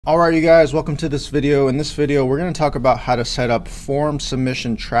Alright you guys, welcome to this video. In this video we're going to talk about how to set up form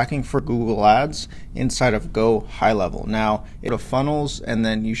submission tracking for Google Ads inside of GoHighLevel. Now, go to funnels and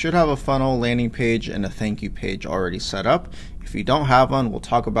then you should have a funnel, landing page, and a thank you page already set up. If you don't have one, we'll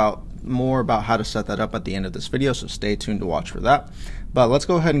talk about more about how to set that up at the end of this video, so stay tuned to watch for that. But let's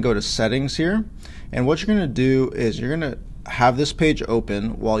go ahead and go to settings here, and what you're going to do is you're going to have this page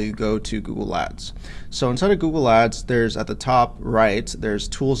open while you go to Google Ads. So inside of Google Ads, there's at the top right, there's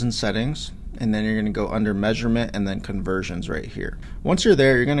tools and settings, and then you're going to go under measurement and then conversions right here. Once you're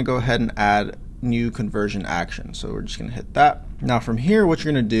there, you're going to go ahead and add new conversion action. So we're just going to hit that. Now from here, what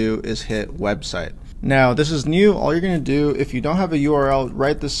you're going to do is hit website. Now this is new. All you're going to do, if you don't have a URL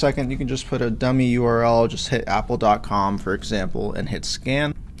right this second, you can just put a dummy URL, just hit apple.com for example, and hit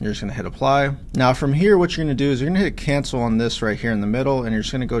scan. You're just going to hit apply. Now from here, what you're going to do is you're going to hit cancel on this right here in the middle, and you're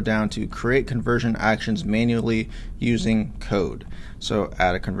just going to go down to create conversion actions manually using code. So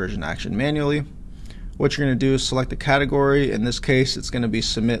add a conversion action manually. What you're going to do is select the category. In this case, it's going to be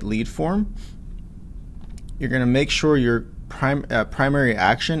submit lead form. You're going to make sure your primary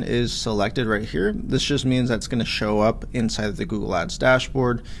action is selected right here. This just means that's going to show up inside of the Google Ads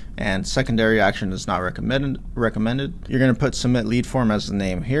dashboard, and secondary action is not recommended. You're going to put submit lead form as the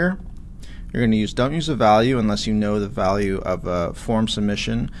name here. You're going to don't use a value unless you know the value of a form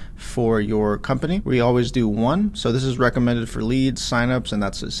submission for your company. We always do 1, so this is recommended for leads, signups, and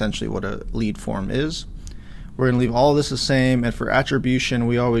that's essentially what a lead form is. We're going to leave all this the same, and for attribution,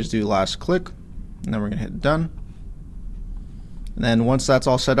 we always do last click, and then we're going to hit done. And then once that's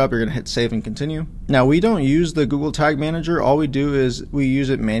all set up, you're going to hit save and continue. Now we don't use the Google Tag Manager. All we do is we use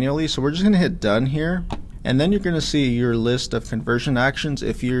it manually. So we're just going to hit done here. And then you're going to see your list of conversion actions.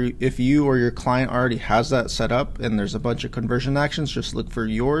 If you or your client already has that set up and there's a bunch of conversion actions, just look for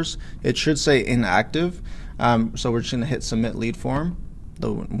yours. It should say inactive. So we're just going to hit submit lead form,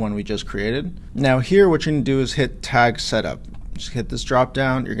 the one we just created. Now here what you're going to do is hit tag setup. Just hit this drop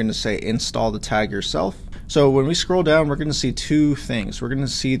down. You're going to say install the tag yourself. So when we scroll down, we're going to see two things. We're going to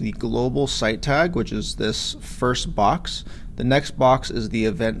see the global site tag, which is this first box. The next box is the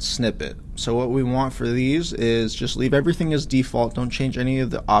event snippet. So what we want for these is just leave everything as default. Don't change any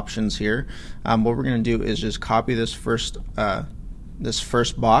of the options here. What we're going to do is just copy this first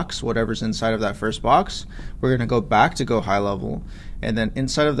box, whatever's inside of that first box. We're going to go back to GoHighLevel, and then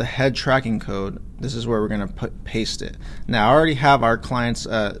inside of the head tracking code, this is where we're going to paste it. Now I already have our client's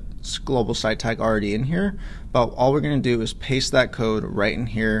global site tag already in here, but all we're going to do is paste that code right in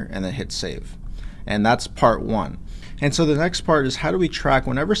here and then hit save. And that's part 1. And so the next part is, how do we track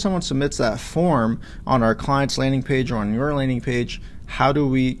whenever someone submits that form on our client's landing page or on your landing page? How do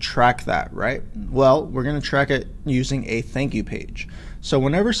we track that, right? Well, we're going to track it using a thank you page. So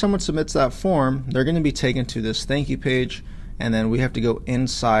whenever someone submits that form, they're going to be taken to this thank you page, and then we have to go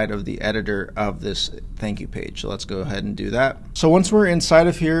inside of the editor of this thank you page. So let's go ahead and do that. So once we're inside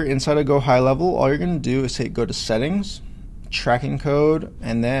of here, inside of GoHighLevel, all you're going to do is go to settings, tracking code,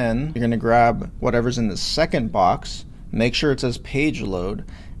 and then you're going to grab whatever's in the second box, make sure it says page load,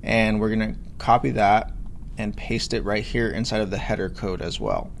 and we're going to copy that and paste it right here inside of the header code as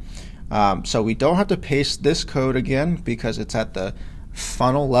well. So we don't have to paste this code again because it's at the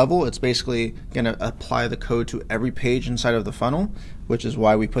funnel level. It's basically going to apply the code to every page inside of the funnel, which is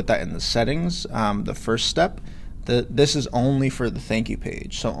why we put that in the settings, the first step. This is only for the thank you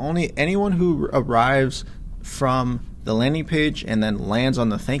page. So only anyone who arrives from the landing page and then lands on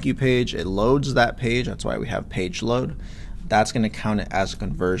the thank you page, it loads that page. That's why we have page load. That's going to count it as a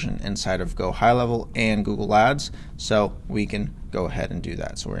conversion inside of GoHighLevel and Google Ads. So we can go ahead and do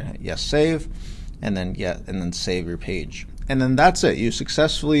that. So we're going to hit yes, save, and then save your page. And then that's it. You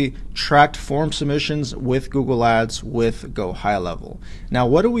successfully tracked form submissions with Google Ads with GoHighLevel. Now,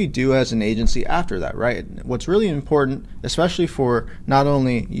 what do we do as an agency after that, right? What's really important, especially for not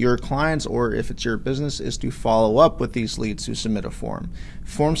only your clients or if it's your business, is to follow up with these leads who submit a form.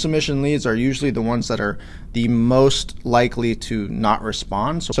 Form submission leads are usually the ones that are the most likely to not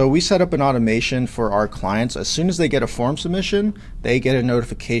respond. So we set up an automation for our clients. As soon as they get a form submission, they get a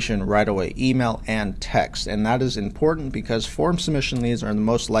notification right away, email and text. And that is important because form submission leads are the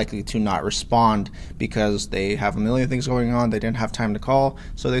most likely to not respond because they have a million things going on, they didn't have time to call,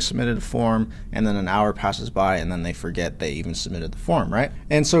 so they submitted a form, and then an hour passes by and then they forget they even submitted the form, right?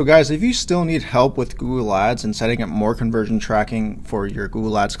 And so guys, if you still need help with Google Ads and setting up more conversion tracking for your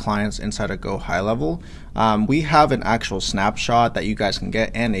Google Ads clients inside of GoHighLevel, we have an actual snapshot that you guys can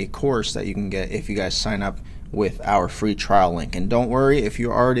get and a course that you can get if you guys sign up with our free trial link. And don't worry, if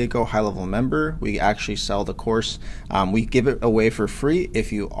you're already a GoHighLevel member, we actually sell the course. We give it away for free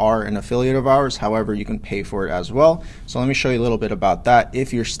if you are an affiliate of ours. However, you can pay for it as well. So let me show you a little bit about that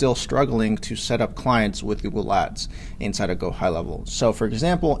if you're still struggling to set up clients with Google Ads inside of GoHighLevel. So for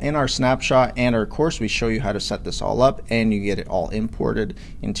example, in our snapshot and our course, we show you how to set this all up and you get it all imported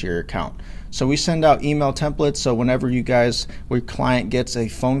into your account. So we send out email templates, so whenever your client gets a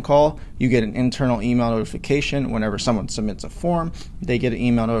phone call, you get an internal email notification. Whenever someone submits a form, they get an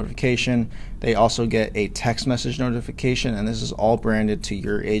email notification. They also get a text message notification, and this is all branded to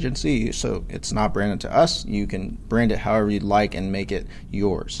your agency, so it's not branded to us. You can brand it however you'd like and make it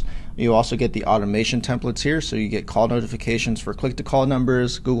yours. You also get the automation templates here, so you get call notifications for click-to-call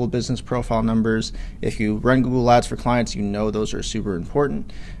numbers, Google business profile numbers. If you run Google Ads for clients, you know those are super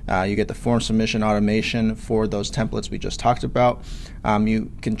important. You get the form submission automation for those templates we just talked about.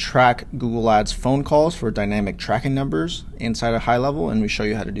 You can track Google Ads phone calls for dynamic tracking numbers inside of HighLevel, and we show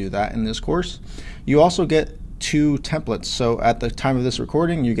you how to do that in this course. You also get 2 templates. So at the time of this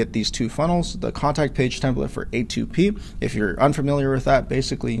recording, you get these 2 funnels, the contact page template for A2P. If you're unfamiliar with that,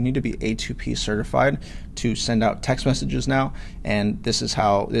 basically you need to be A2P certified to send out text messages now, and this is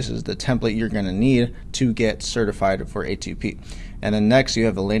the template you're going to need to get certified for A2P. And then next you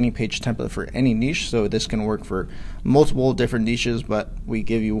have a landing page template for any niche, so this can work for multiple different niches, but we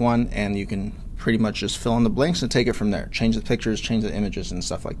give you one and you can pretty much just fill in the blanks and take it from there. Change the pictures, change the images and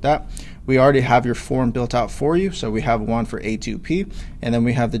stuff like that. We already have your form built out for you, so we have one for A2P, and then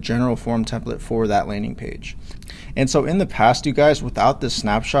we have the general form template for that landing page. And so in the past, you guys, without this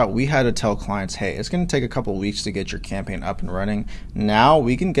snapshot, we had to tell clients, hey, it's going to take a couple weeks to get your campaign up and running. Now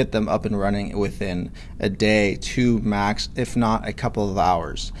we can get them up and running within a day, 2 max, if not a couple of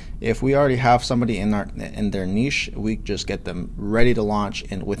hours. If we already have somebody in their niche, we just get them ready to launch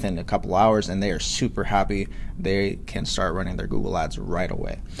within a couple hours, and they are super happy. They can start running their Google Ads right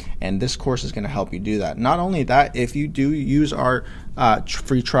away. And this course is going to help you do that. Not only that, if you do use our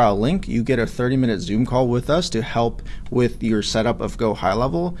free trial link, you get a 30-minute Zoom call with us to help with your setup of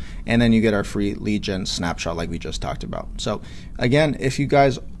GoHighLevel, and then you get our free lead gen snapshot like we just talked about. So again, if you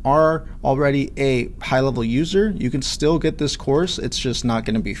guys are already a HighLevel user, you can still get this course. It's just not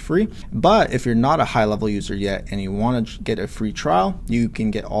going to be free. But if you're not a HighLevel user yet and you want to get a free trial, you can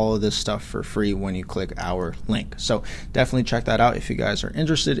get all of this stuff for free when you click our link. So definitely check that out if you guys are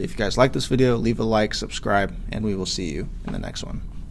interested. If you guys like this video, leave a like, subscribe, and we will see you in the next one.